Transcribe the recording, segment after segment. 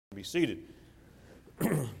be seated.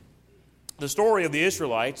 The story of the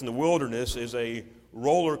Israelites in the wilderness is a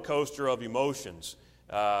roller coaster of emotions.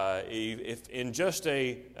 If in just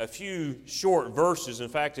a few short verses, in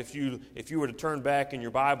fact, if you were to turn back in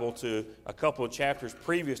your Bible to a couple of chapters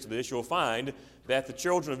previous to this, you'll find that the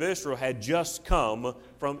children of Israel had just come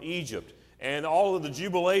from Egypt. And all of the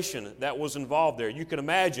jubilation that was involved there. You can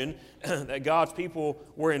imagine that God's people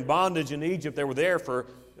were in bondage in Egypt. They were there for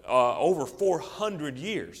over 400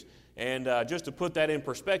 years. And just to put that in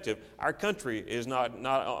perspective, our country is not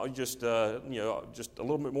just a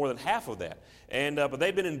little bit more than half of that. And but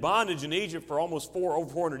they've been in bondage in Egypt for almost over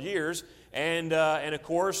 400 years. And of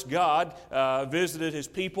course, God visited His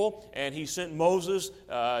people, and He sent Moses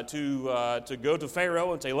to go to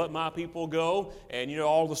Pharaoh and say, "Let my people go." And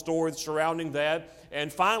all the stories surrounding that.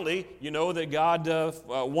 And finally, that God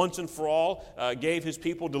once and for all gave His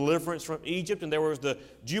people deliverance from Egypt, and there was the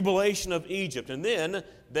jubilation of Egypt. And then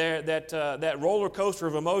that roller coaster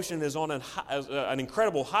of emotion is on an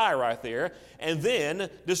incredible high right there. And then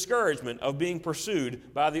discouragement of being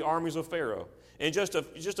pursued by the armies of Pharaoh. In just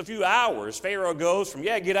a few hours, Pharaoh goes from,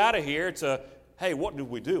 get out of here, to, hey, what did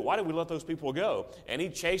we do? Why did we let those people go? And he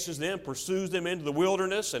chases them, pursues them into the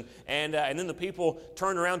wilderness, and then the people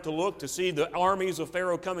turn around to look to see the armies of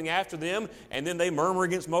Pharaoh coming after them, and then they murmur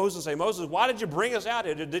against Moses, say, "Moses, why did you bring us out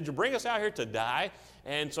here? Did you bring us out here to die?"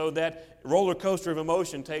 And so that roller coaster of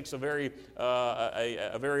emotion takes a very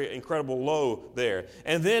incredible low there.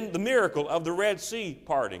 And then the miracle of the Red Sea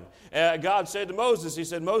parting. God said to Moses, He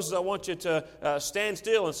said, "Moses, I want you to stand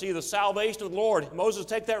still and see the salvation of the Lord. Moses,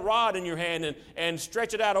 take that rod in your hand and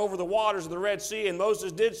stretch it out over the waters of the Red Sea." And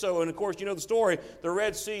Moses did so. And of course, you know the story, the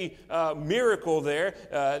Red Sea miracle there.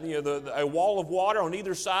 A wall of water on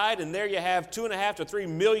either side, and there you have 2.5 to 3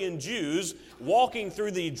 million Jews walking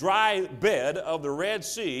through the dry bed of the Red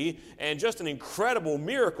Sea, and just an incredible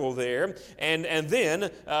miracle there. And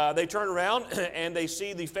then they turn around and they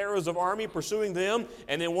see the Pharaoh's army pursuing them.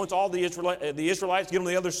 And then once all the Israelites get on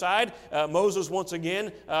the other side, Moses once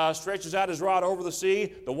again stretches out his rod over the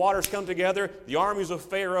sea. The waters come together. The armies of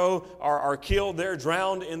Pharaoh are killed there,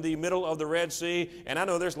 drowned in the middle of the Red Sea. And I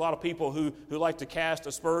know there's a lot of people who like to cast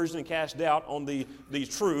aspersion and cast doubt on the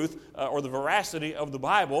truth or the veracity of the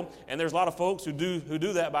Bible. And there's a lot of folks who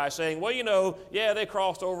do that by saying, well, they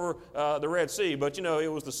crossed over the Red Sea, but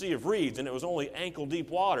it was the Sea of Reeds, and it was only ankle-deep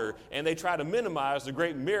water, and they try to minimize the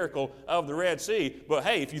great miracle of the Red Sea. But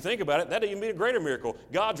hey, if you think about it, that'd even be a greater miracle.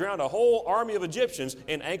 God drowned a whole army of Egyptians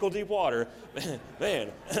in ankle-deep water.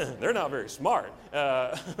 Man, they're not very smart.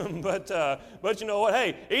 But you know what?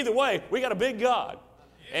 Hey, either way, we got a big God.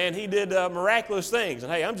 And He did miraculous things.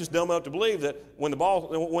 And hey, I'm just dumb enough to believe that when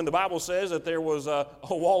the Bible says that there was a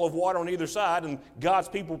wall of water on either side and God's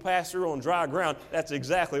people passed through on dry ground, that's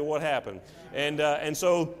exactly what happened. And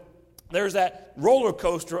so there's that roller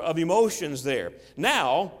coaster of emotions there.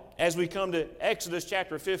 Now, as we come to Exodus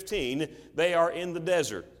chapter 15, they are in the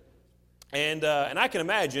desert. And I can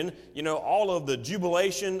imagine, all of the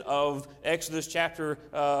jubilation of Exodus chapter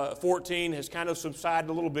 14 has kind of subsided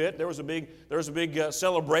a little bit. There was a big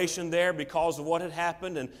celebration there because of what had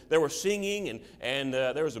happened, and there was singing, and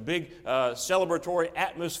there was a big celebratory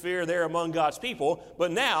atmosphere there among God's people.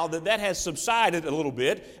 But now that has subsided a little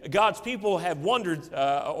bit, God's people have wandered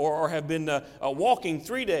or have been walking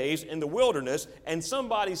 3 days in the wilderness, and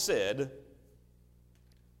somebody said,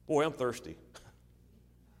 "Boy, I'm thirsty."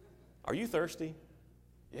 Are you thirsty?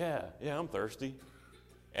 Yeah, I'm thirsty.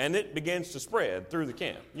 And it begins to spread through the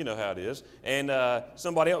camp. You know how it is. And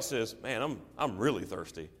somebody else says, "Man, I'm really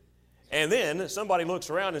thirsty." And then somebody looks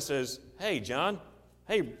around and says, "Hey, John.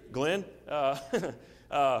 Hey, Glenn.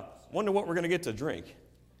 Wonder what we're going to get to drink."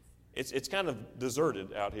 It's kind of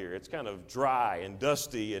deserted out here. It's kind of dry and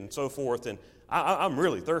dusty and so forth. And I'm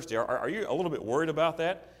really thirsty. Are you a little bit worried about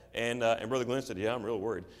that? And Brother Glenn said, "Yeah, I'm real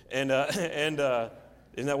worried."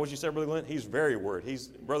 Isn't that what you said, Brother Glenn? He's very worried.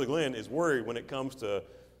 Brother Glenn is worried when it comes to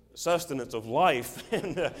sustenance of life,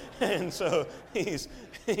 and so he's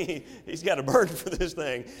got a burden for this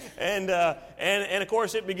thing, and of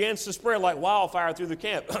course it begins to spread like wildfire through the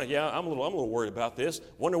camp. Yeah, I'm a little worried about this.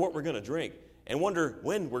 Wonder what we're going to drink, and wonder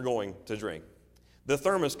when we're going to drink. The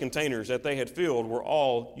thermos containers that they had filled were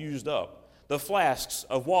all used up. The flasks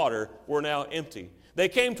of water were now empty. They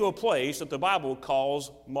came to a place that the Bible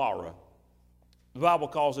calls Marah. The Bible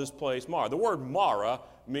calls this place Marah. The word Marah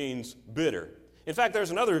means bitter. In fact,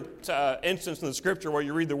 there's another instance in the Scripture where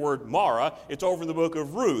you read the word Mara. It's over in the book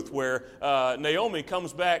of Ruth, where Naomi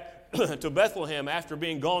comes back to Bethlehem after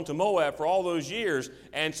being gone to Moab for all those years,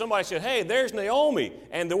 and somebody said, "Hey, there's Naomi,"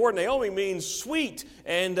 and the word Naomi means sweet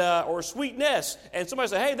and or sweetness. And somebody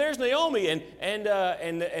said, "Hey, there's Naomi,"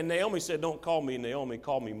 and Naomi said, "Don't call me Naomi,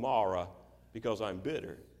 call me Mara, because I'm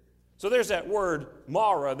bitter." So there's that word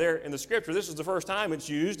Mara there in the Scripture. This is the first time it's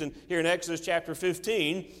used here in Exodus chapter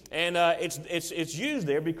 15, and it's used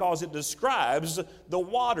there because it describes the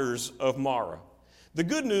waters of Mara. The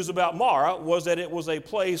good news about Mara was that it was a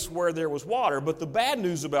place where there was water, but the bad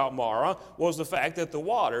news about Mara was the fact that the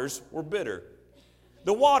waters were bitter.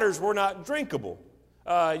 The waters were not drinkable.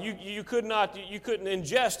 You couldn't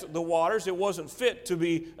ingest the waters. It wasn't fit to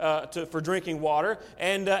be for drinking water.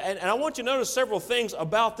 And I want you to notice several things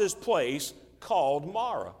about this place called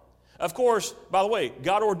Mara. Of course, by the way,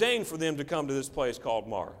 God ordained for them to come to this place called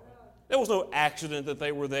Mara. There was no accident that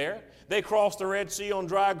they were there. They crossed the Red Sea on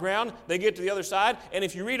dry ground. They get to the other side. And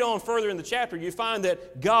if you read on further in the chapter, you find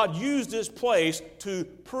that God used this place to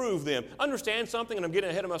prove them. Understand something, and I'm getting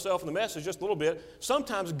ahead of myself in the message just a little bit.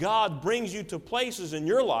 Sometimes God brings you to places in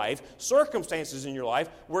your life, circumstances in your life,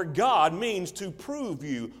 where God means to prove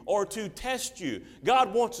you or to test you.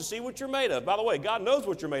 God wants to see what you're made of. By the way, God knows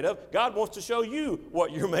what you're made of. God wants to show you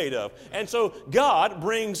what you're made of. And so God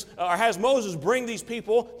has Moses bring these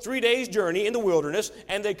people 3 days journey in the wilderness,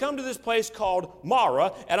 and they come to this place called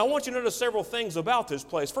Mara, and I want you to notice several things about this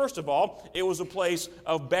place. First of all, it was a place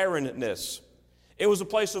of barrenness. It was a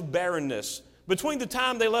place of barrenness. Between the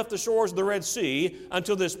time they left the shores of the Red Sea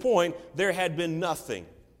until this point, there had been nothing.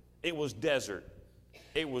 It was desert.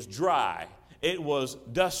 It was dry. It was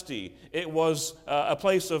dusty. It was a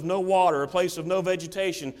place of no water, a place of no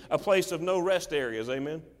vegetation, a place of no rest areas.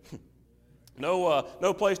 Amen?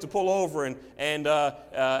 No place to pull over and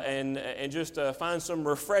just find some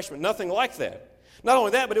refreshment. Nothing like that. Not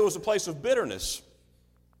only that, but it was a place of bitterness.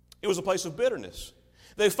 It was a place of bitterness.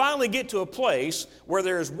 They finally get to a place where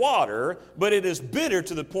there is water, but it is bitter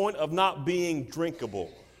to the point of not being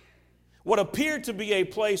drinkable. What appeared to be a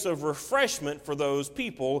place of refreshment for those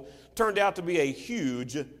people turned out to be a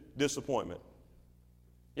huge disappointment.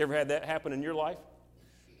 You ever had that happen in your life?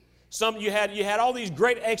 You had all these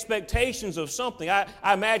great expectations of something. I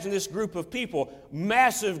imagine this group of people,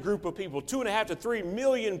 massive group of people, 2.5 to 3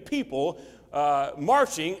 million people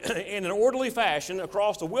marching in an orderly fashion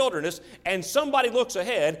across the wilderness, and somebody looks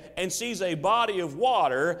ahead and sees a body of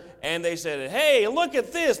water, and they said, "Hey, look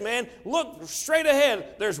at this, man. Look straight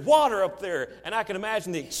ahead. There's water up there." And I can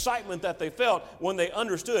imagine the excitement that they felt when they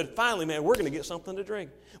understood, finally, man, we're going to get something to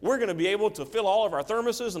drink. We're going to be able to fill all of our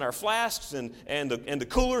thermoses and our flasks and the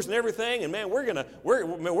coolers and everything, and man, we're going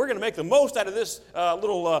to make the most out of this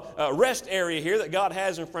little rest area here that God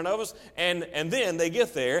has in front of us. And then they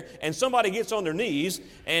get there, and somebody gets on their knees,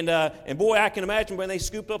 and boy, I can imagine when they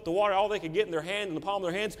scooped up the water, all they could get in their hand, in the palm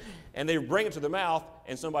of their hands, and they bring it to their mouth,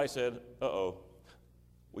 and somebody said, "Uh-oh,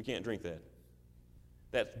 we can't drink that.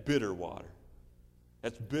 That's bitter water.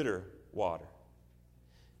 That's bitter water."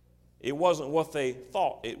 It wasn't what they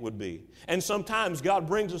thought it would be. And sometimes God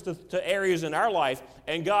brings us to areas in our life,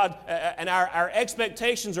 and our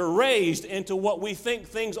expectations are raised into what we think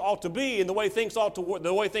things ought to be and the way things ought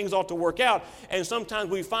to work out. And sometimes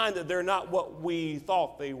we find that they're not what we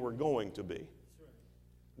thought they were going to be.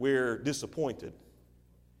 We're disappointed.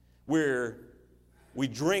 We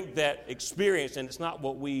drink that experience, and it's not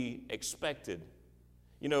what we expected.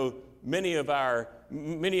 You know, many of our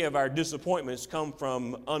disappointments come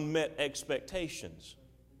from unmet expectations.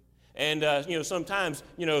 And, sometimes,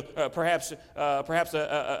 perhaps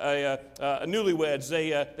newlyweds,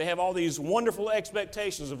 they have all these wonderful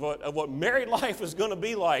expectations of what married life is going to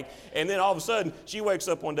be like. And then all of a sudden, she wakes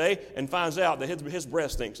up one day and finds out that his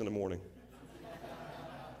breath stinks in the morning.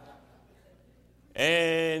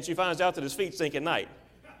 And she finds out that his feet stink at night.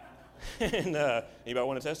 And anybody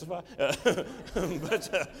want to testify?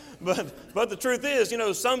 But the truth is,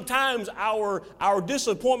 sometimes our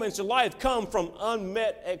disappointments in life come from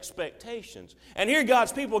unmet expectations. And here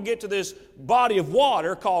God's people get to this body of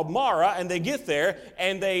water called Mara, and they get there,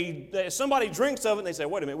 and somebody drinks of it, and they say,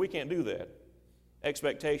 "Wait a minute, we can't do that."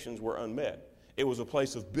 Expectations were unmet. It was a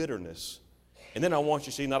place of bitterness. And then I want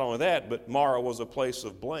you to see not only that, but Mara was a place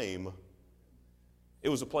of blame. It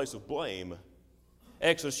was a place of blame.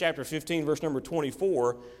 Exodus chapter 15, verse number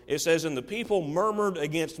 24, it says, "And the people murmured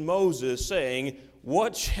against Moses, saying,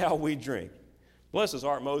 'What shall we drink?'" Bless his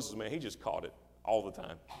heart, Moses, man, he just caught it all the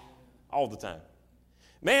time. All the time.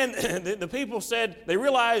 Man, the people said, they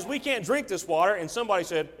realized we can't drink this water, and somebody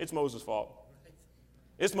said, "It's Moses' fault.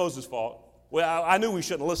 It's Moses' fault." Well, I knew we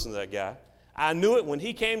shouldn't listen to that guy. I knew it when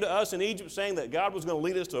he came to us in Egypt saying that God was going to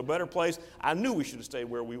lead us to a better place. I knew we should have stayed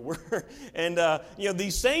where we were. And,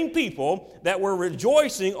 these same people that were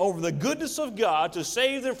rejoicing over the goodness of God to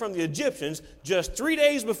save them from the Egyptians just 3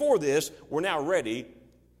 days before this were now ready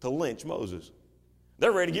to lynch Moses.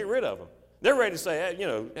 They're ready to get rid of him. They're ready to say,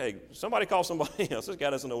 hey, somebody call somebody else. This guy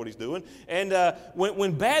doesn't know what he's doing. And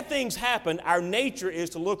when bad things happen, our nature is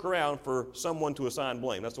to look around for someone to assign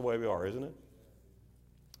blame. That's the way we are, isn't it?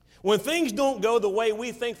 When things don't go the way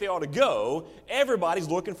we think they ought to go, everybody's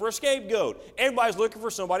looking for a scapegoat. Everybody's looking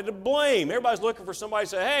for somebody to blame. Everybody's looking for somebody to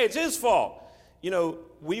say, hey, it's his fault.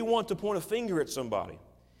 We want to point a finger at somebody.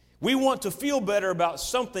 We want to feel better about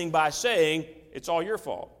something by saying, it's all your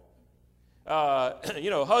fault.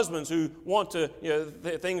 Husbands who want to,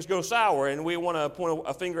 things go sour and we want to point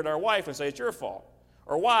a finger at our wife and say, it's your fault.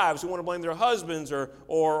 Or wives who want to blame their husbands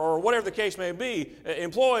or whatever the case may be.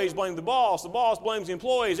 Employees blame the boss blames the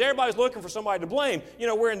employees. Everybody's looking for somebody to blame.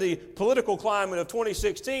 We're in the political climate of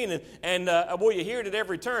 2016 and you hear it at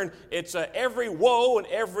every turn. It's every woe and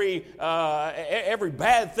every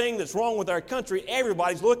bad thing that's wrong with our country,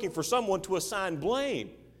 everybody's looking for someone to assign blame.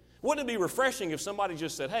 Wouldn't it be refreshing if somebody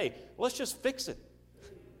just said, hey, let's just fix it.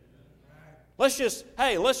 Let's just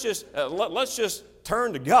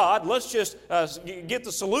turn to God. Let's just get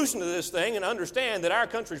the solution to this thing and understand that our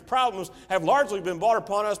country's problems have largely been brought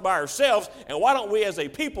upon us by ourselves. And why don't we as a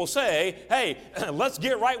people say, hey, let's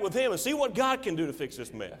get right with Him and see what God can do to fix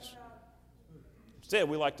this mess. Instead,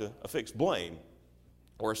 we like to affix blame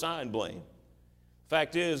or assign blame.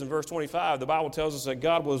 Fact is, in verse 25, the Bible tells us that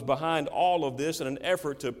God was behind all of this in an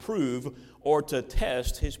effort to prove or to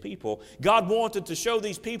test His people. God wanted to show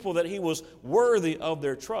these people that He was worthy of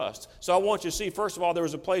their trust. So I want you to see, first of all, it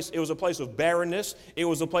was a place of barrenness, it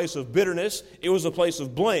was a place of bitterness, it was a place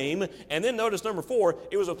of blame, and then notice number 4,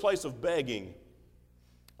 it was a place of begging.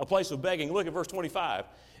 A place of begging. Look at verse 25.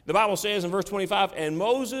 The Bible says in verse 25, and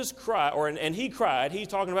Moses cried, and he cried, he's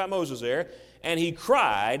talking about Moses there, and he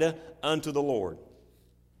cried unto the Lord.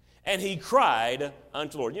 And he cried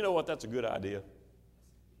unto the Lord. You know what? That's a good idea.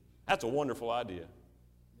 That's a wonderful idea.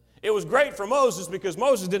 It was great for Moses because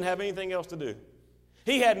Moses didn't have anything else to do.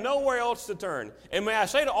 He had nowhere else to turn. And may I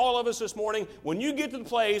say to all of us this morning, when you get to the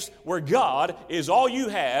place where God is all you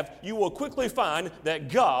have, you will quickly find that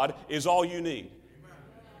God is all you need.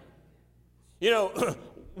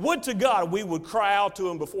 Would to God we would cry out to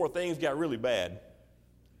Him before things got really bad.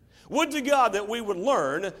 Would to God that we would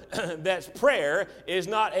learn that prayer is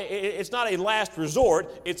not a last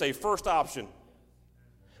resort, it's a first option.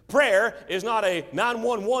 Prayer is not a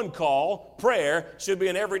 911 call. Prayer should be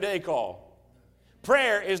an everyday call.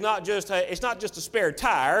 Prayer is not just it's not just a spare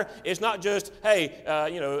tire. It's not just break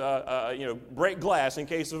glass in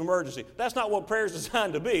case of emergency. That's not what prayer is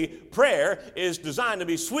designed to be. Prayer is designed to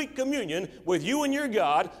be sweet communion with you and your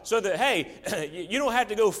God, so that you don't have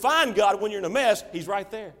to go find God when you're in a mess. He's right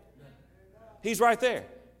there. He's right there.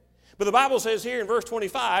 But the Bible says here in verse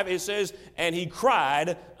 25, it says, and he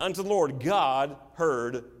cried unto the Lord. God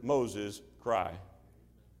heard Moses cry.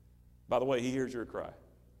 By the way, He hears your cry.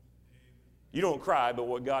 You don't cry, but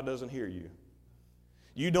what God doesn't hear you.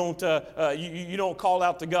 You don't you don't call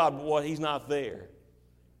out to God, but what He's not there.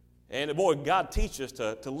 And boy, God teaches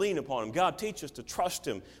us to lean upon Him. God teaches us to trust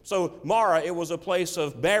Him. So Marah, it was a place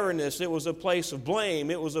of barrenness. It was a place of blame.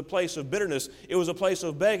 It was a place of bitterness. It was a place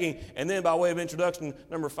of begging. And then by way of introduction,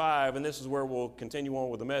 number 5, and this is where we'll continue on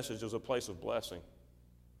with the message, is a place of blessing.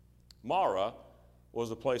 Marah was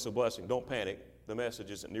a place of blessing. Don't panic. The message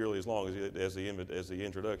isn't nearly as long as the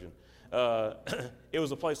introduction. It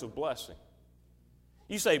was a place of blessing.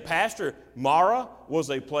 You say, Pastor, Marah was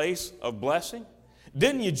a place of blessing?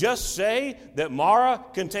 Didn't you just say that Marah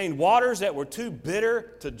contained waters that were too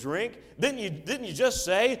bitter to drink? Didn't you just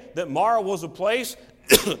say that Marah was a place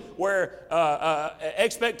where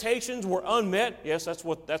expectations were unmet? Yes, that's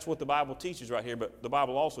what the Bible teaches right here, but the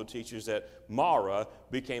Bible also teaches that Marah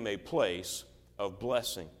became a place of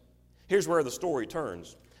blessing. Here's where the story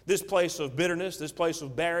turns. This place of bitterness, this place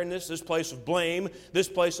of barrenness, this place of blame, this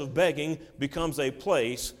place of begging becomes a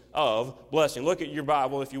place of blessing. Look at your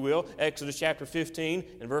Bible, if you will, Exodus chapter 15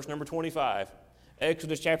 and verse number 25.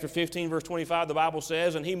 Exodus chapter 15, verse 25, the Bible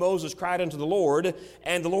says, and he, Moses, cried unto the Lord,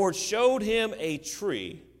 and the Lord showed him a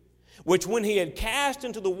tree, which when he had cast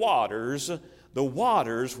into the waters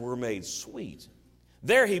were made sweet.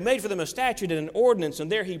 There he made for them a statute and an ordinance,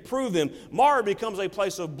 and there he proved them. Marah becomes a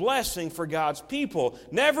place of blessing for God's people.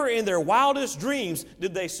 Never in their wildest dreams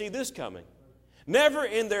did they see this coming. Never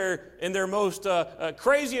in their most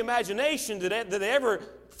crazy imagination did they ever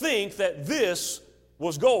think that this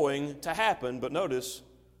was going to happen. But notice,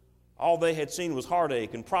 All they had seen was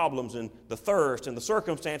heartache and problems and the thirst and the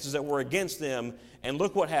circumstances that were against them. And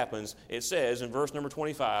look what happens. It says in verse number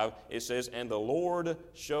 25, it says, and the Lord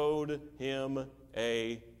showed him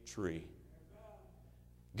a tree.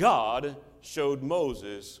 God showed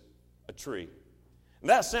Moses a tree. And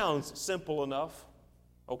that sounds simple enough,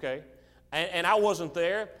 okay? And I wasn't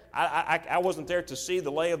there. I wasn't there to see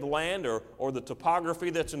the lay of the land or the topography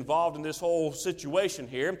that's involved in this whole situation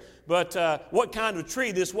here. But what kind of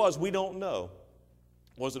tree this was, we don't know.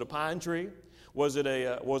 Was it a pine tree? Was it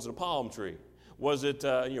a palm tree? Was it,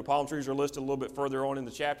 palm trees are listed a little bit further on in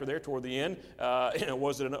the chapter there toward the end.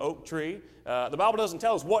 Was it an oak tree? The Bible doesn't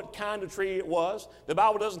tell us what kind of tree it was. The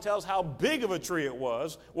Bible doesn't tell us how big of a tree it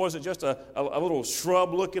was. Was it just a little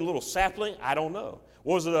shrub-looking little sapling? I don't know.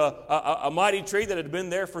 Was it a mighty tree that had been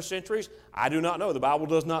there for centuries? I do not know. The Bible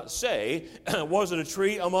does not say. Was it a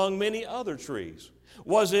tree among many other trees?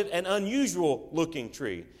 Was it an unusual-looking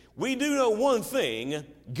tree? We do know one thing.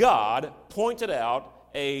 God pointed out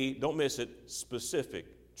don't miss it,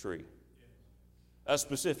 specific tree. A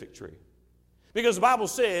specific tree. Because the Bible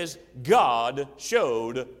says God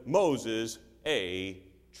showed Moses a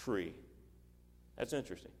tree. That's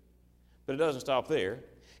interesting. But it doesn't stop there.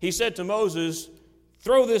 He said to Moses,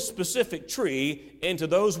 throw this specific tree into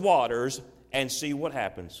those waters and see what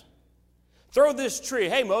happens. Throw this tree.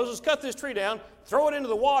 Hey, Moses, cut this tree down. Throw it into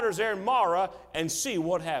the waters there in Marah and see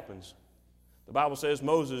what happens. The Bible says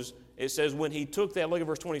it says when he took that, look at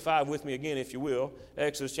verse 25 with me again, if you will.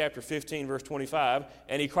 Exodus chapter 15, verse 25.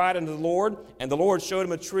 And he cried unto the Lord, and the Lord showed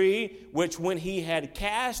him a tree, which when he had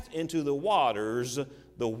cast into the waters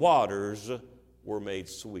were made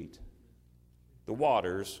sweet. The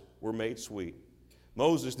waters were made sweet.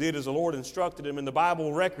 Moses did as the Lord instructed him, and the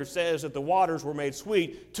Bible record says that the waters were made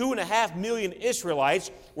sweet. 2.5 million Israelites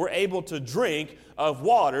were able to drink of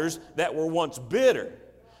waters that were once bitter.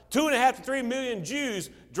 2.5 to 3 million Jews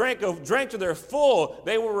drank to their full.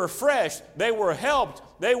 They were refreshed. They were helped.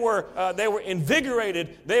 They were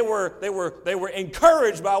invigorated. They were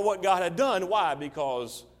encouraged by what God had done. Why?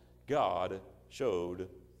 Because God showed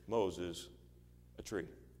Moses a tree.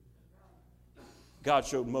 God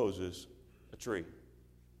showed Moses a tree.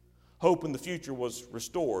 Hope in the future was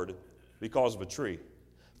restored because of a tree.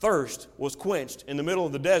 Thirst was quenched in the middle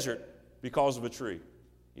of the desert because of a tree.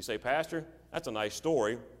 You say, Pastor, that's a nice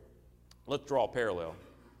story. Let's draw a parallel.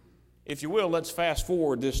 If you will, let's fast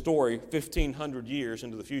forward this story 1,500 years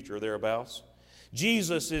into the future or thereabouts.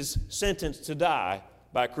 Jesus is sentenced to die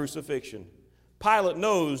by crucifixion. Pilate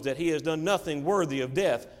knows that he has done nothing worthy of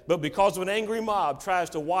death, but because of an angry mob tries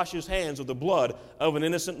to wash his hands of the blood of an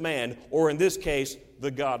innocent man, or in this case,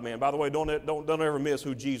 the God-man. By the way, don't ever miss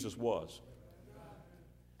who Jesus was.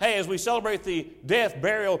 Hey, as we celebrate the death,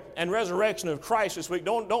 burial, and resurrection of Christ this week,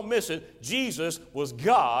 don't miss it. Jesus was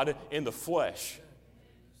God in the flesh.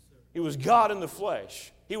 He was God in the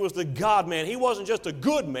flesh. He was the God-man. He wasn't just a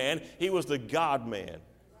good man. He was the God-man.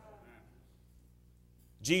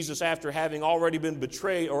 Jesus, after having already been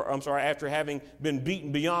betrayed, after having been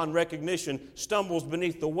beaten beyond recognition, stumbles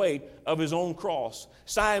beneath the weight of his own cross.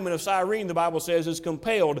 Simon of Cyrene, the Bible says, is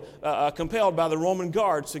compelled by the Roman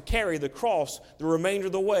guards to carry the cross the remainder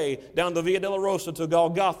of the way down the Via Dolorosa to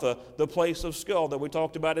Golgotha, the place of skull that we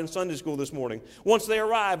talked about in Sunday school this morning. Once they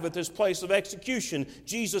arrive at this place of execution,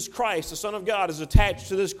 Jesus Christ, the Son of God, is attached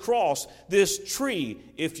to this cross, this tree,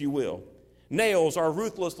 if you will. Nails are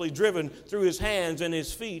ruthlessly driven through his hands and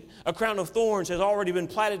his feet. A crown of thorns has already been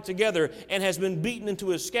plaited together and has been beaten into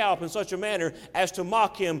his scalp in such a manner as to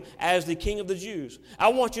mock him as the King of the Jews. I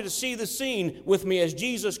want you to see the scene with me as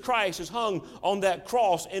Jesus Christ is hung on that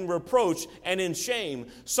cross in reproach and in shame.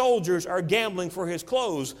 Soldiers are gambling for his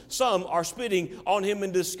clothes. Some are spitting on him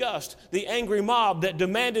in disgust. The angry mob that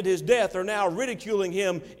demanded his death are now ridiculing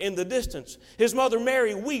him in the distance. His mother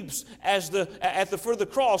Mary weeps for the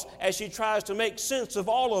cross as she tries to make sense of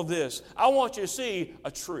all of this. I want you to see a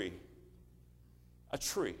tree. A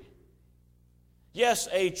tree. Yes,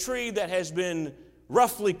 a tree that has been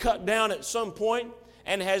roughly cut down at some point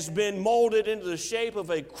and has been molded into the shape of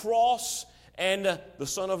a cross, and the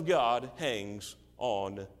Son of God hangs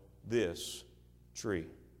on this tree.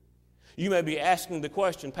 You may be asking the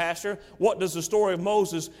question, Pastor, what does the story of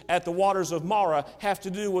Moses at the waters of Marah have to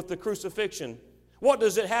do with the crucifixion? What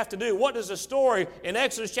does it have to do? What does the story in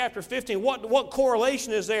Exodus chapter 15, what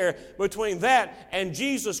correlation is there between that and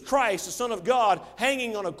Jesus Christ, the Son of God,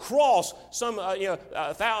 hanging on a cross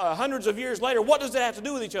hundreds of years later? What does that have to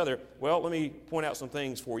do with each other? Well, let me point out some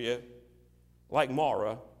things for you. Like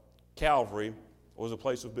Marah, Calvary was a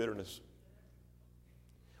place of bitterness.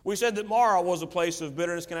 We said that Marah was a place of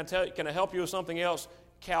bitterness. Can I help you with something else?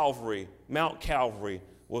 Calvary, Mount Calvary,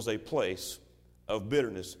 was a place of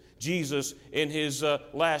bitterness. Jesus, in his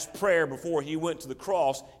last prayer before he went to the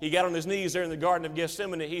cross, he got on his knees there in the Garden of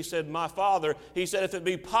Gethsemane. He said, my Father, he said, if it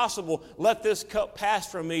be possible, let this cup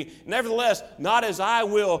pass from me. Nevertheless, not as I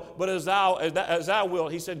will, but as I will.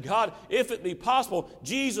 He said, God, if it be possible,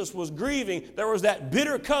 Jesus was grieving. There was that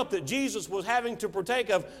bitter cup that Jesus was having to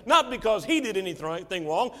partake of, not because he did anything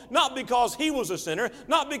wrong, not because he was a sinner,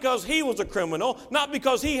 not because he was a criminal, not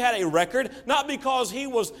because he had a record, not because he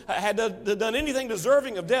had done anything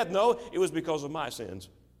deserving of death. No, it was because of my sins.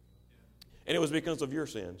 And it was because of your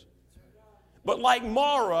sins. But like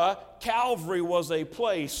Marah, Calvary was a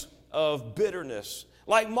place of bitterness.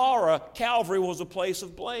 Like Marah, Calvary was a place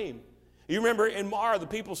of blame. You remember in Marah, the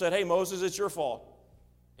people said, hey, Moses, it's your fault.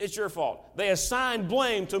 It's your fault. They assigned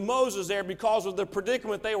blame to Moses there because of the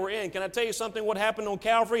predicament they were in. Can I tell you something? What happened on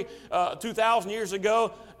Calvary 2,000 years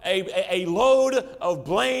ago? A load of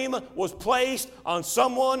blame was placed on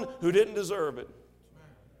someone who didn't deserve it.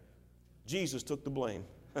 Jesus took the blame.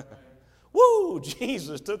 Woo!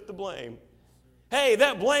 Jesus took the blame. Hey,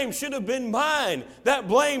 that blame should have been mine. That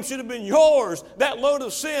blame should have been yours. That load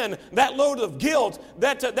of sin, that load of guilt,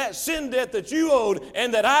 that sin debt that you owed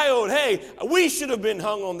and that I owed. Hey, we should have been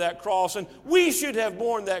hung on that cross, and we should have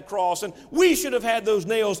borne that cross, and we should have had those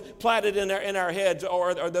nails platted in our heads,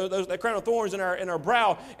 or that crown of thorns in our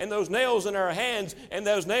brow, and those nails in our hands, and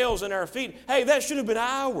those nails in our feet. Hey, that should have been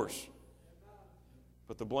ours.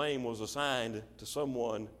 But the blame was assigned to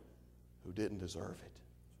someone who didn't deserve it.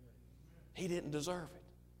 He didn't deserve it.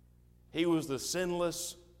 He was the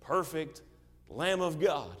sinless, perfect Lamb of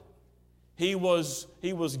God. He was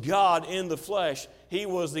God in the flesh. He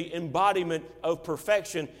was the embodiment of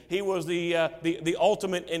perfection. He was the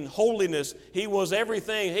ultimate in holiness. He was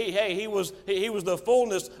everything. He was the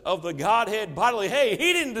fullness of the Godhead bodily. Hey,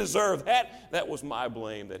 he didn't deserve that. That was my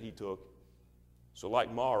blame that he took. So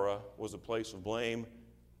like Marah was a place of blame,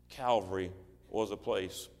 Calvary was a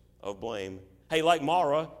place of blame. Hey, like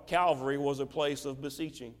Marah, Calvary was a place of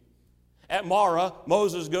beseeching. At Marah,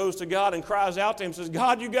 Moses goes to God and cries out to him, says,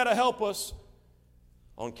 God, you got to help us.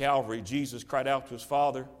 On Calvary, Jesus cried out to his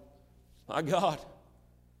Father, my God,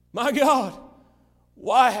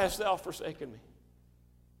 why hast thou forsaken me?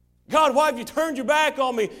 God, why have you turned your back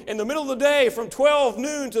on me in the middle of the day from 12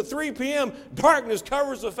 noon to 3 p.m.? Darkness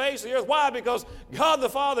covers the face of the earth. Why? Because God the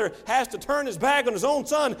Father has to turn his back on his own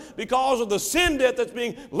Son because of the sin debt that's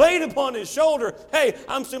being laid upon his shoulder. Hey,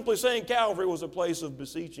 I'm simply saying Calvary was a place of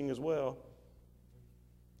beseeching as well.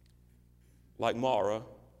 Like Marah,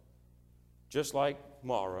 just like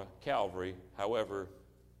Marah, Calvary, however,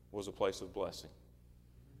 was a place of blessing.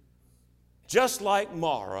 Just like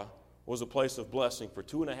Marah was a place of blessing for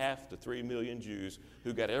 2.5 to 3 million Jews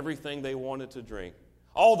who got everything they wanted to drink.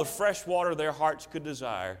 All the fresh water their hearts could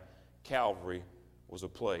desire. Calvary was a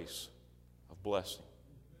place of blessing.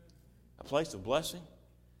 A place of blessing?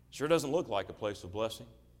 Sure doesn't look like a place of blessing.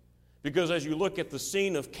 Because as you look at the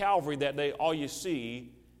scene of Calvary that day, all you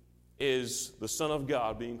see is the Son of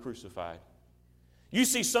God being crucified. You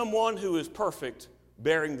see someone who is perfect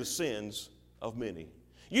bearing the sins of many.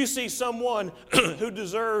 You see someone who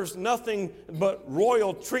deserves nothing but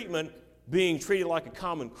royal treatment being treated like a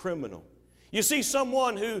common criminal. You see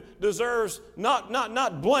someone who deserves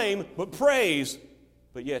not blame but praise,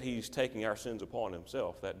 but yet he's taking our sins upon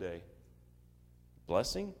himself that day.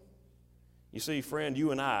 Blessing? You see, friend,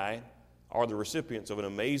 you and I are the recipients of an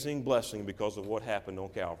amazing blessing because of what happened on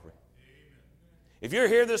Calvary. If you're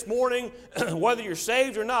here this morning, whether you're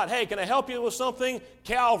saved or not, hey, can I help you with something?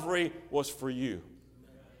 Calvary was for you.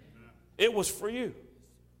 It was for you.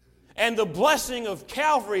 And the blessing of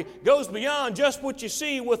Calvary goes beyond just what you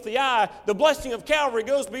see with the eye. The blessing of Calvary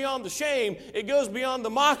goes beyond the shame. It goes beyond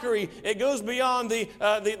the mockery. It goes beyond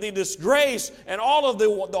the disgrace and all of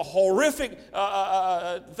the horrific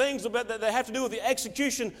things that have to do with the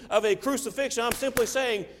execution of a crucifixion. I'm simply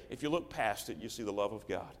saying, if you look past it, you see the love of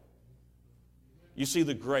God. You see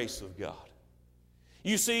the grace of God.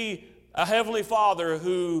 You see a Heavenly Father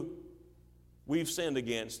who we've sinned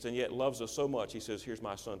against and yet loves us so much, he says, here's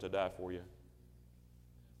my Son to die for you.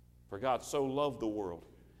 For God so loved the world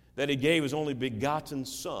that he gave his only begotten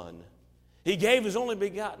Son. He gave his only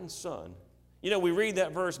begotten Son. You know, we read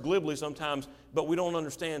that verse glibly sometimes, but we don't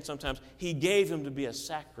understand sometimes. He gave him to be a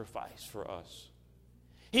sacrifice for us.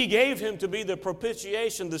 He gave him to be the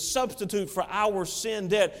propitiation, the substitute for our sin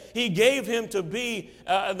debt. He gave him to be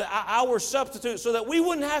our substitute so that we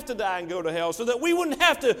wouldn't have to die and go to hell, so that we wouldn't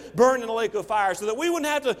have to burn in a lake of fire, so that we wouldn't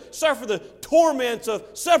have to suffer the torments of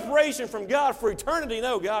separation from God for eternity.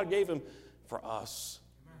 No, God gave him for us.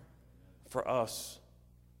 For us.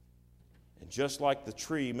 And just like the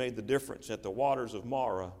tree made the difference at the waters of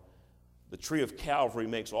Marah, the tree of Calvary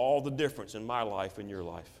makes all the difference in my life and your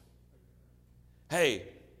life. Hey,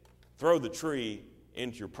 throw the tree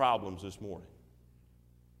into your problems this morning.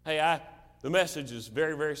 Hey, the message is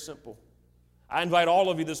very, very simple. I invite all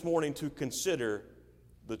of you this morning to consider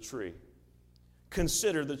the tree.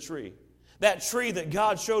 Consider the tree. That tree that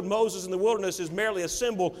God showed Moses in the wilderness is merely a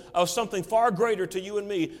symbol of something far greater to you and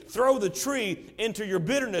me. Throw the tree into your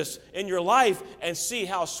bitterness in your life and see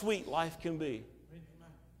how sweet life can be.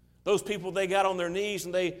 Those people, they got on their knees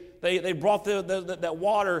and they brought that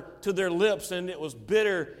water to their lips, and it was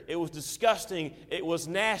bitter, it was disgusting, it was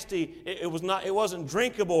nasty, it wasn't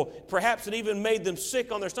drinkable. Perhaps it even made them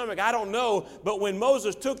sick on their stomach. I don't know. But when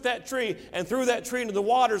Moses took that tree and threw that tree into the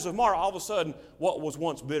waters of Marah, all of a sudden, what was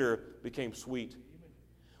once bitter became sweet.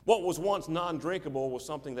 What was once non-drinkable was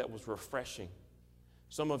something that was refreshing.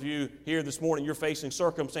 Some of you here this morning, you're facing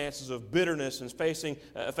circumstances of bitterness and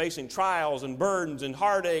facing trials and burdens and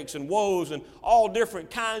heartaches and woes and all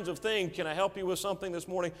different kinds of things. Can I help you with something this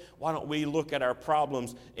morning? Why don't we look at our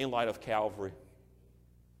problems in light of Calvary?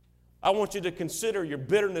 I want you to consider your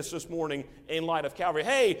bitterness this morning in light of Calvary.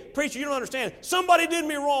 Hey, preacher, you don't understand. Somebody did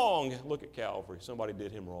me wrong. Look at Calvary. Somebody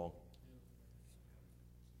did him wrong.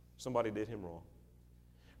 Somebody did him wrong.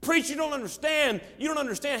 Preach, you don't understand. You don't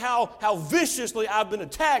understand how viciously I've been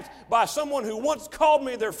attacked by someone who once called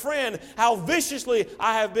me their friend. How viciously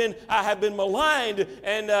I have been maligned,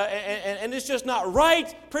 and it's just not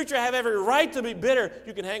right. Preacher, I have every right to be bitter.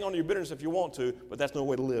 You can hang on to your bitterness if you want to, but that's no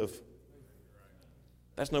way to live.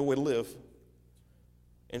 That's no way to live.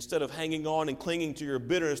 Instead of hanging on and clinging to your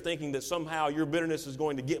bitterness, thinking that somehow your bitterness is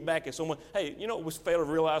going to get back at someone. Hey, you know what we fail to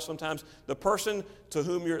realize sometimes? The person to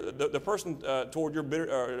whom toward your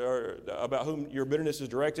or about whom your bitterness is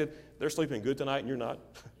directed, they're sleeping good tonight and you're not.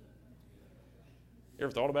 You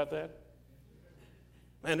ever thought about that?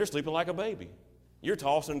 Man, they're sleeping like a baby. You're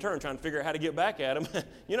tossing and turning, trying to figure out how to get back at them.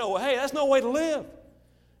 You know, hey, that's no way to live.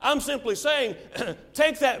 I'm simply saying,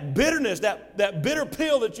 take that bitterness, that bitter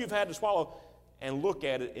pill that you've had to swallow, and look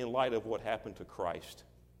at it in light of what happened to Christ.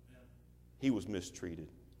 He was mistreated.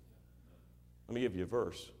 Let me give you a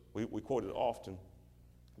verse. We quote it often.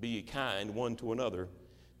 Be ye kind one to another,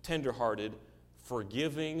 tenderhearted,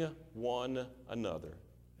 forgiving one another.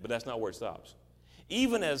 But that's not where it stops.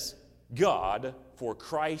 Even as God, for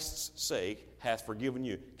Christ's sake, hath forgiven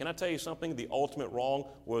you. Can I tell you something? The ultimate wrong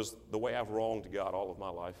was the way I've wronged God all of my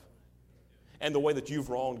life. And the way that you've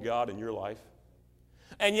wronged God in your life.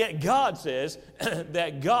 And yet God says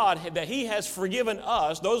that He has forgiven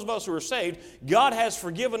us, those of us who are saved. God has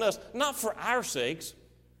forgiven us, not for our sakes,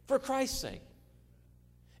 for Christ's sake.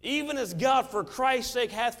 Even as God for Christ's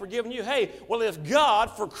sake hath forgiven you. Hey, well, if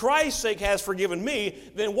God for Christ's sake has forgiven me,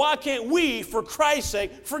 then why can't we, for Christ's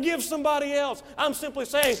sake, forgive somebody else? I'm simply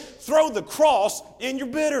saying, throw the cross in your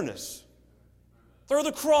bitterness. Throw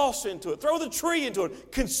the cross into it. Throw the tree into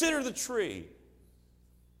it. Consider the tree.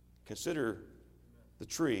 Consider the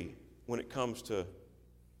tree when it comes to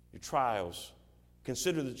your trials.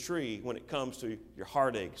 Consider the tree when it comes to your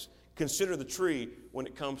heartaches. Consider the tree when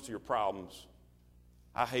it comes to your problems.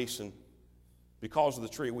 I hasten. Because of the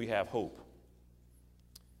tree, we have hope.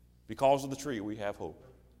 Because of the tree, we have hope.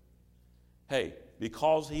 Hey,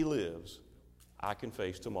 because He lives, I can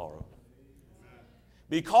face tomorrow.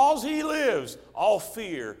 Because He lives, all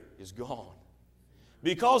fear is gone.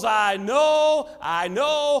 Because I know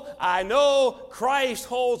Christ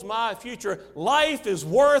holds my future. Life is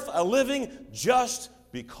worth a living just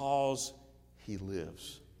because He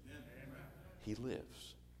lives. He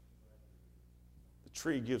lives. The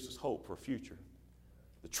tree gives us hope for a future.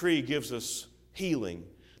 The tree gives us healing.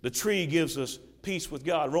 The tree gives us peace with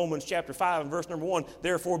God. Romans chapter 5 and verse number 1,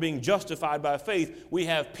 therefore being justified by faith, we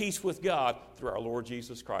have peace with God through our Lord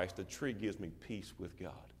Jesus Christ. The tree gives me peace with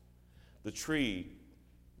God. The tree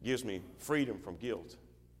gives me freedom from guilt.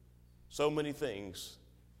 So many things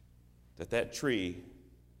that tree,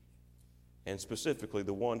 and specifically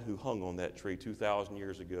the one who hung on that tree 2,000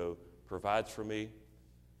 years ago, provides for me.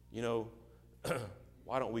 You know,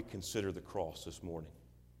 why don't we consider the cross this morning?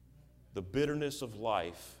 The bitterness of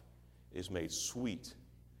life is made sweet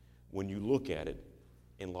when you look at it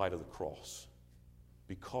in light of the cross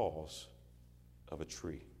because of a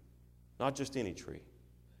tree. Not just any tree,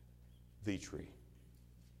 the tree.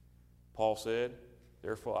 Paul said,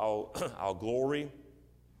 therefore I'll glory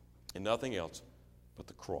in nothing else but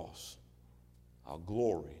the cross. I'll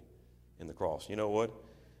glory in the cross. You know what?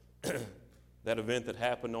 That event that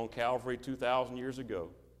happened on Calvary 2,000 years ago,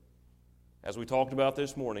 as we talked about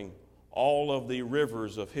this morning, all of the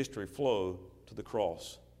rivers of history flow to the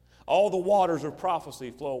cross. All the waters of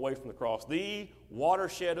prophecy flow away from the cross. The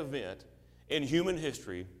watershed event in human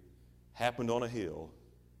history happened on a hill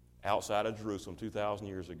outside of Jerusalem 2,000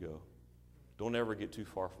 years ago. Don't ever get too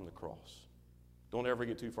far from the cross. Don't ever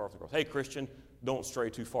get too far from the cross. Hey, Christian, don't stray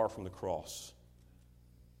too far from the cross.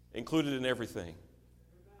 Included in everything.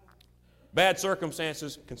 Bad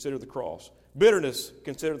circumstances, consider the cross. Bitterness,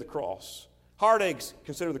 consider the cross. Heartaches,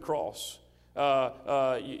 consider the cross.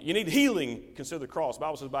 You need healing, consider the cross. The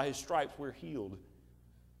Bible says by His stripes we're healed.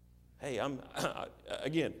 Hey,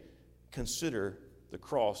 again, consider the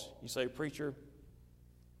cross. You say, preacher,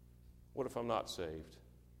 what if I'm not saved?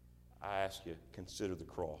 I ask you, consider the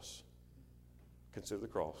cross. Consider the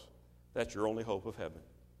cross. That's your only hope of heaven.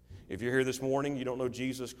 If you're here this morning, you don't know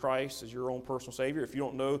Jesus Christ as your own personal Savior, if you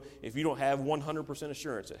don't have 100%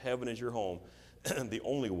 assurance that heaven is your home, the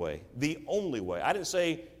only way, I didn't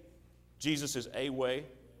say Jesus is a way.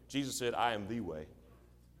 Jesus said, I am the way,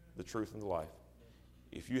 the truth, and the life.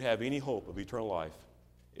 If you have any hope of eternal life,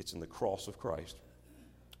 it's in the cross of Christ.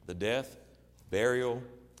 The death, burial,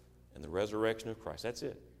 and the resurrection of Christ. That's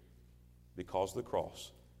it. Because of the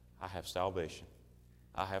cross, I have salvation.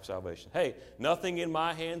 I have salvation. Hey, nothing in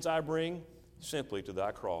my hands I bring, simply to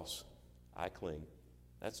thy cross I cling.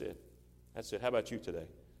 That's it. That's it. How about you today?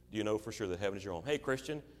 Do you know for sure that heaven is your home? Hey,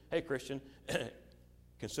 Christian,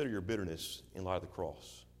 consider your bitterness in light of the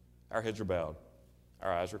cross. Our heads are bowed.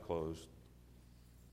 Our eyes are closed.